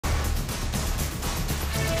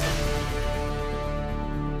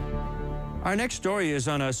Our next story is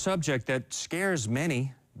on a subject that scares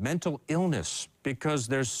many, mental illness, because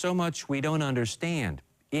there's so much we don't understand.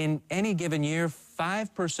 In any given year,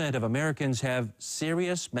 5% of Americans have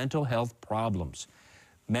serious mental health problems.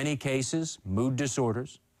 Many cases, mood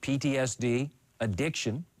disorders, PTSD,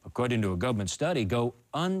 addiction, according to a government study, go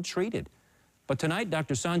untreated. But tonight,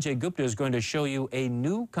 Dr. Sanjay Gupta is going to show you a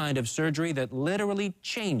new kind of surgery that literally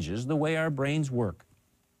changes the way our brains work.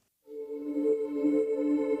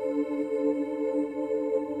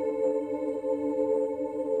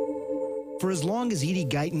 For as long as Edi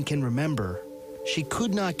Guyton can remember, she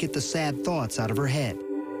could not get the sad thoughts out of her head.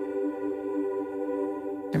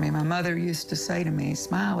 I mean, my mother used to say to me,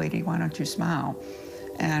 "Smile, Edi, why don't you smile?"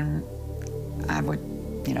 And I would,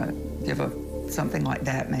 give something like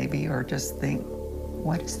that maybe, or just think,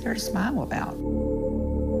 what is there to smile about?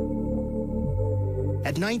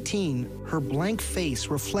 At 19, her blank face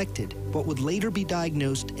reflected what would later be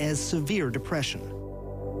diagnosed as severe depression.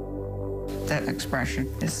 That expression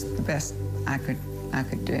is the best I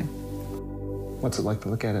could do. What's it like to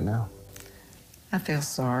look at it now? I feel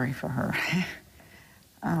sorry for her.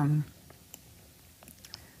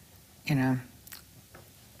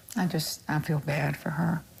 I feel bad for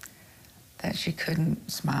her that she couldn't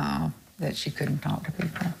smile, that she couldn't talk to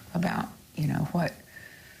people about, what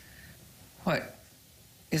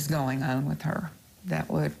is going on with her that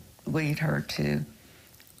would lead her to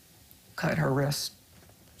cut her wrist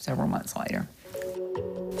several months later.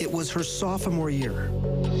 It was her sophomore year.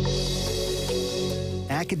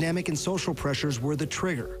 Academic and social pressures were the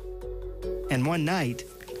trigger. And one night,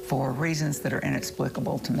 for reasons that are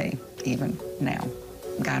inexplicable to me, even now,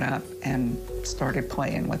 got up and started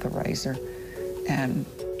playing with a razor. And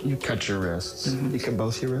you cut your wrists. Mm-hmm. You cut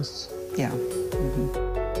both your wrists? Yeah. Mm-hmm.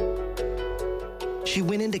 She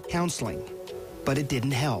went into counseling, but it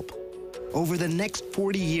didn't help. Over the next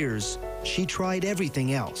 40 years, she tried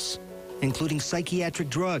everything else, including psychiatric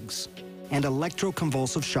drugs and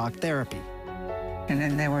electroconvulsive shock therapy. And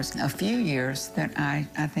then there was a few years that I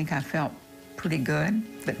think I felt pretty good,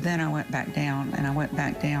 but then I went back down, and I went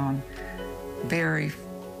back down very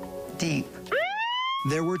deep.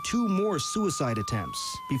 There were 2 more suicide attempts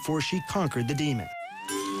before she conquered the demon.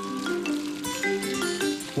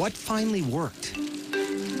 What finally worked?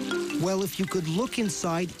 Well, if you could look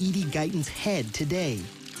inside Edi Guyton's head today,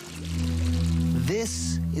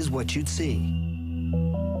 this is what you'd see.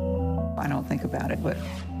 I don't think about it, but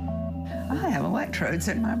I have electrodes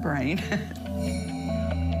in my brain.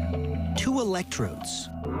 2 electrodes,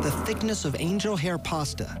 the thickness of angel hair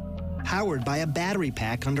pasta, powered by a battery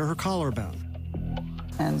pack under her collarbone.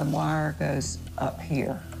 And the wire goes up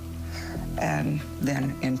here and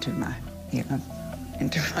then into my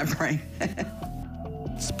brain.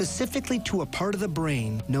 Specifically to a part of the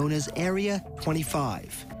brain known as Area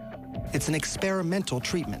 25. It's an experimental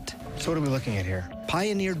treatment. So what are we looking at here?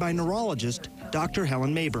 Pioneered by neurologist Dr.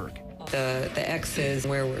 Helen Mayberg. The X is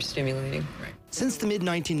where we're stimulating. Since the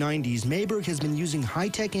mid-1990s, Mayberg has been using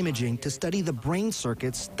high-tech imaging to study the brain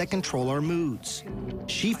circuits that control our moods.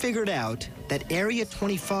 She figured out that Area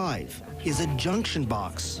 25 is a junction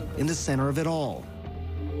box in the center of it all.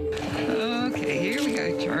 Okay, here we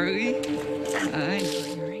go, Charlie.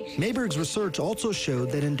 Mayberg's research also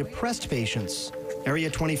showed that in depressed patients, Area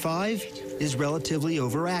 25 is relatively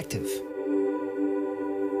overactive.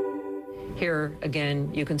 Here, again,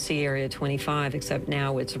 you can see Area 25, except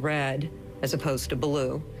now it's red as opposed to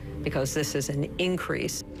blue, because this is an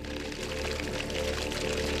increase.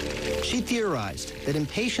 She theorized that in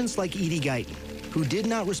patients like Edi Guyton, who did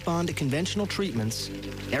not respond to conventional treatments,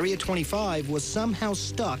 Area 25 was somehow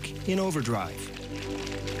stuck in overdrive.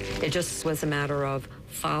 It just was a matter of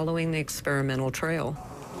following the experimental trail.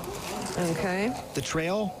 Okay. The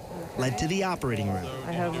trail led to the operating room.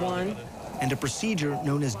 I have one. And a procedure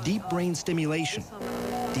known as deep brain stimulation,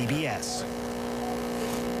 DBS.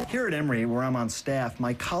 Here at Emory, where I'm on staff,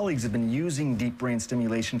 my colleagues have been using deep brain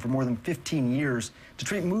stimulation for more than 15 years to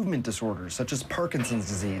treat movement disorders, such as Parkinson's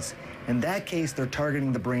disease. In that case, they're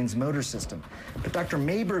targeting the brain's motor system. But Dr.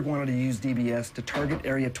 Mayberg wanted to use DBS to target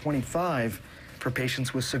Area 25 for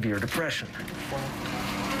patients with severe depression.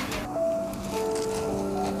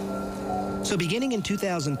 So beginning in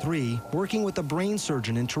 2003, working with a brain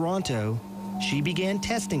surgeon in Toronto, she began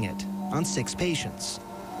testing it on 6 patients.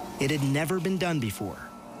 It had never been done before.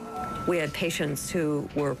 We had patients who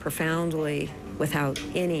were profoundly without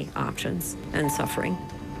any options and suffering,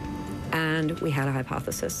 and we had a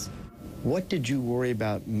hypothesis. What did you worry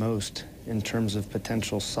about most in terms of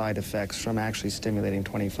potential side effects from actually stimulating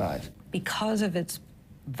 25? Because of its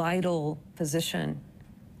vital position,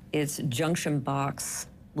 its junction box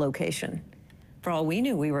location, For all we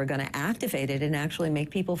knew, we were going to activate it and actually make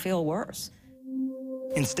people feel worse.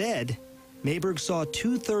 Instead, Mayberg saw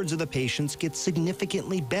 2/3 of the patients get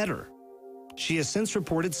significantly better. She has since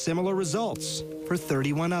reported similar results for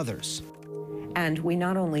 31 others. And we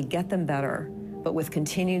not only get them better, but with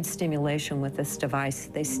continued stimulation with this device,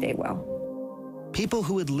 they stay well. People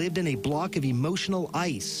who had lived in a block of emotional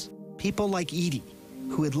ice, people like Edi,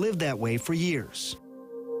 who had lived that way for years.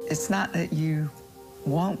 It's not that you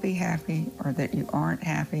won't be happy or that you aren't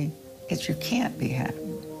happy, it's you can't be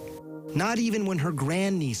happy. Not even when her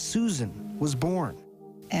grandniece, Susan, was born.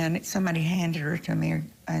 And somebody handed her to me,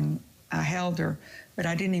 and I held her, but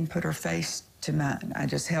I didn't even put her face to mine. I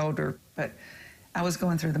just held her, but I was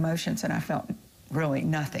going through the motions, and I felt really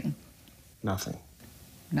nothing. Nothing.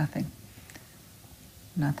 Nothing.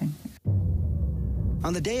 Nothing.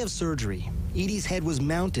 On the day of surgery, Edi's head was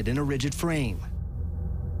mounted in a rigid frame.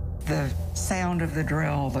 The sound of the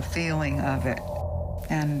drill, the feeling of it,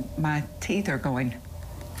 and my teeth are going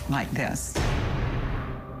like this.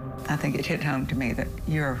 I think it hit home to me that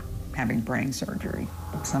you're having brain surgery.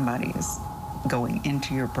 Somebody is going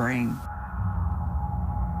into your brain.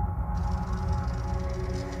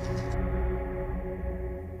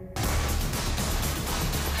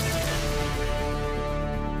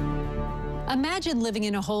 Imagine living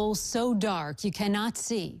in a hole so dark you cannot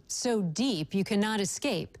see, so deep you cannot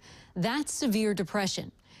escape. That's severe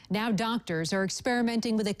depression. Now doctors are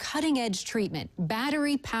experimenting with a cutting-edge treatment,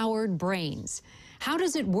 battery-powered brains. How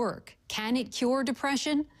does it work? Can it cure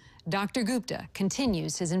depression? Dr. Gupta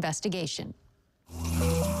continues his investigation.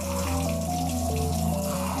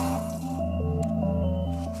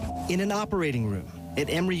 In an operating room at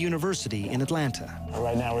Emory University in Atlanta.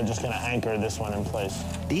 Right now, we're just going to anchor this one in place.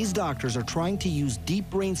 These doctors are trying to use deep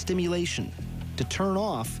brain stimulation to turn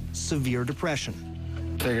off severe depression.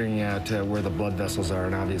 Figuring out where the blood vessels are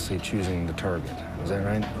and obviously choosing the target. Is that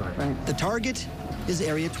right? Right. The target is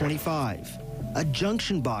Area 25, a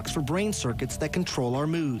junction box for brain circuits that control our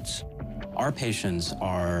moods. Our patients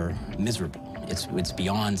are miserable. It's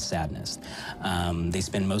beyond sadness. They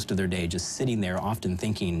spend most of their day just sitting there, often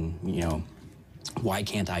thinking, you know, why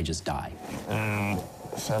can't I just die?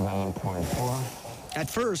 7.4. At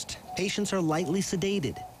first, patients are lightly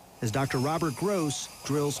sedated as Dr. Robert Gross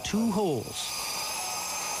drills 2 holes.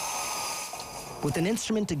 With an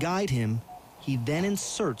instrument to guide him, he then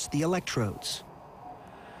inserts the electrodes.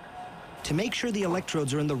 To make sure the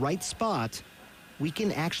electrodes are in the right spot, we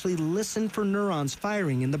can actually listen for neurons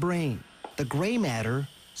firing in the brain. The gray matter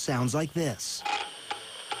sounds like this.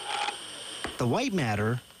 The white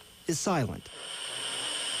matter is silent.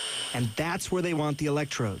 And that's where they want the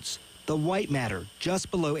electrodes, the white matter just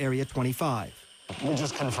below Area 25. We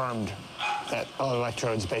just confirmed that all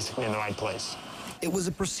electrodes basically in the right place. It was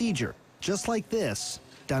a procedure just like this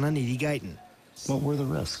done on Edi Guyton. What were the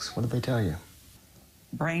risks? What did they tell you?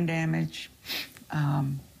 Brain damage,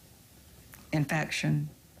 infection,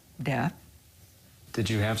 death. Did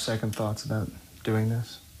you have second thoughts about doing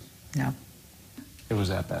this? No, It was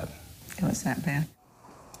that bad. it was that bad.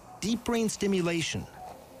 Deep brain stimulation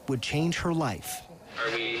would change her life.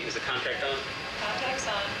 Is the contract on? Contact's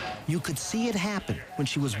on. You could see it happen when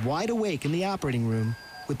she was wide awake in the operating room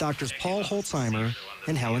with doctors Paul Holzheimer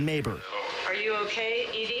and Helen Mayberg. Are you okay,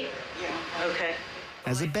 Edie? Yeah. Okay.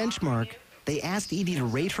 As a benchmark, they asked Edi to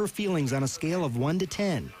rate her feelings on a scale of 1 to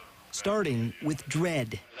 10, starting with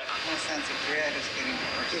dread. My sense of dread is getting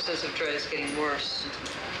worse. Your sense of dread is getting worse.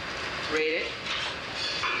 Rate it.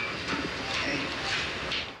 Okay.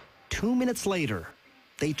 2 minutes later,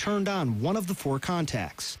 they turned on one of the 4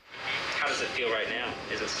 contacts. How does it feel right now?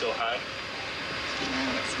 Is it still high?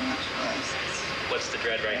 No, it's much less. What's the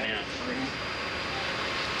dread right now?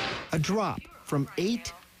 A drop from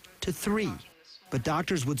 8 to 3. But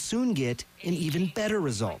doctors would soon get an even better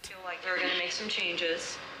result. Feel like we're going to make some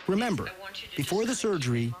changes. Remember, before the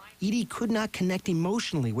surgery, Edi could not connect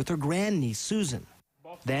emotionally with her grandniece, Susan.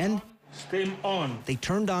 Then, Steam on. they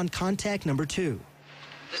turned on contact number 2.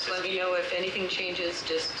 Just let me know if anything changes.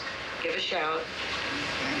 Just give a shout.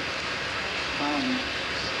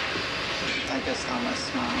 I just almost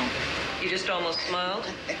smiled. You just almost smiled?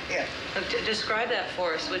 Yeah, Describe that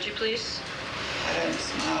for us, would you please? I didn't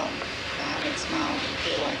smile. I haven't smiled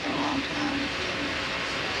feel like in a long time.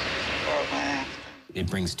 Or laughed. It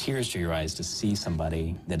brings tears to your eyes to see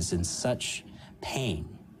somebody that is in such pain,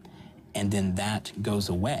 and then that goes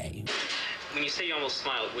away. When you say you almost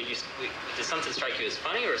smiled, did something strike you as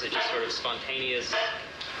funny, or is it just sort of spontaneous?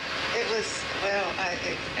 It was, well, I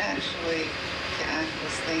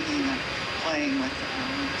was thinking of playing with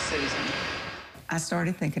Susan. I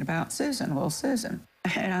started thinking about Susan, little Susan.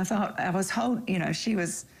 And I thought, I was holding, she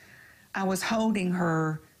was I was holding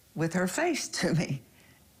her with her face to me,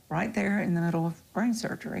 right there in the middle of brain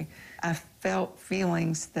surgery. I felt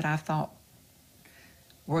feelings that I thought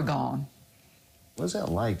were gone. What was that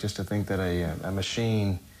like, just to think that a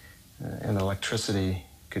machine and electricity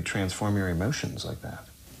could transform your emotions like that?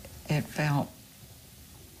 It felt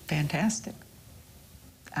fantastic.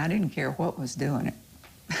 I didn't care what was doing it.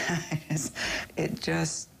 It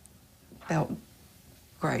just felt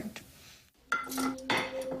great.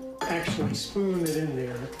 Actually spoon it in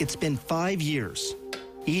there. It's been 5 years.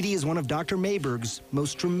 Edi is one of Dr. Mayberg's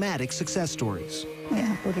most dramatic success stories.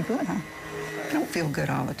 Yeah, pretty good, huh? I don't feel good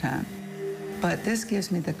all the time. But this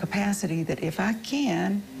gives me the capacity that if I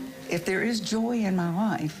can, if there is joy in my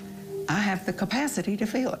life, I have the capacity to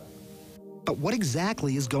feel it. But what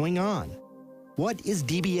exactly is going on? What is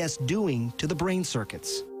DBS doing to the brain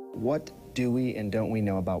circuits? What do we and don't we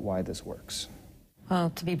know about why this works?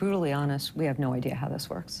 Well, to be brutally honest, we have no idea how this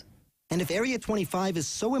works. And if Area 25 is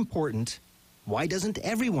so important, why doesn't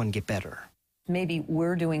everyone get better? Maybe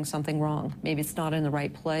we're doing something wrong. Maybe it's not in the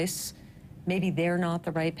right place. Maybe they're not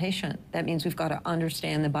the right patient. That means we've got to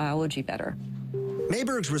understand the biology better.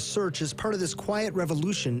 Mayberg's research is part of this quiet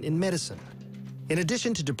revolution in medicine. In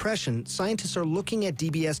addition to depression, scientists are looking at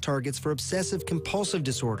DBS targets for obsessive-compulsive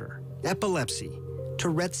disorder, epilepsy,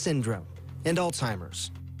 Tourette's syndrome, and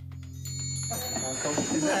Alzheimer's.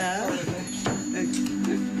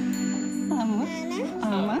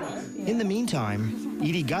 In the meantime,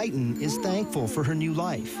 Edi Guyton is thankful for her new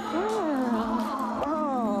life.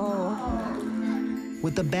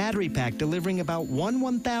 With the battery pack delivering about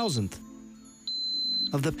 1/1000th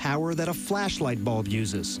of the power that a flashlight bulb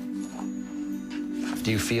uses. Do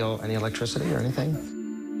you feel any electricity or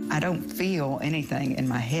anything? I don't feel anything in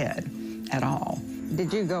my head at all.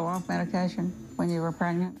 Did you go off medication when you were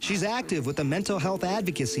pregnant? She's active with the mental health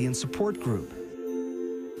advocacy and support group.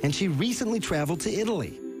 And she recently traveled to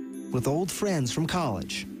Italy with old friends from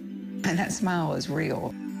college. And that smile is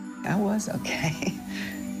real. I was okay.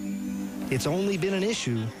 It's only been an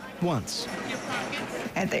issue once.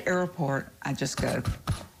 At the airport, I just go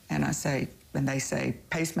and I say, and they say,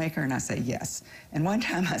 pacemaker, and I say, yes. And one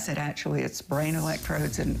time I said, actually, it's brain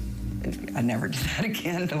electrodes, and I never did that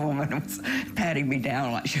again. The woman was patting me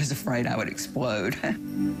down like she was afraid I would explode.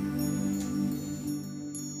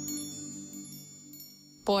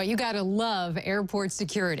 Boy, you gotta love airport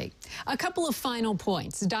security. A couple of final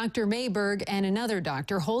points. Dr. Mayberg and another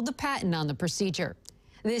doctor hold the patent on the procedure.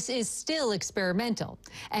 This is still experimental,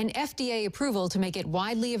 and FDA approval to make it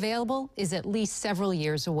widely available is at least several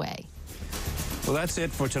years away. Well, that's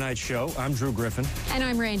it for tonight's show. I'm Drew Griffin. And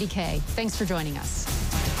I'm Randy Kay. Thanks for joining us.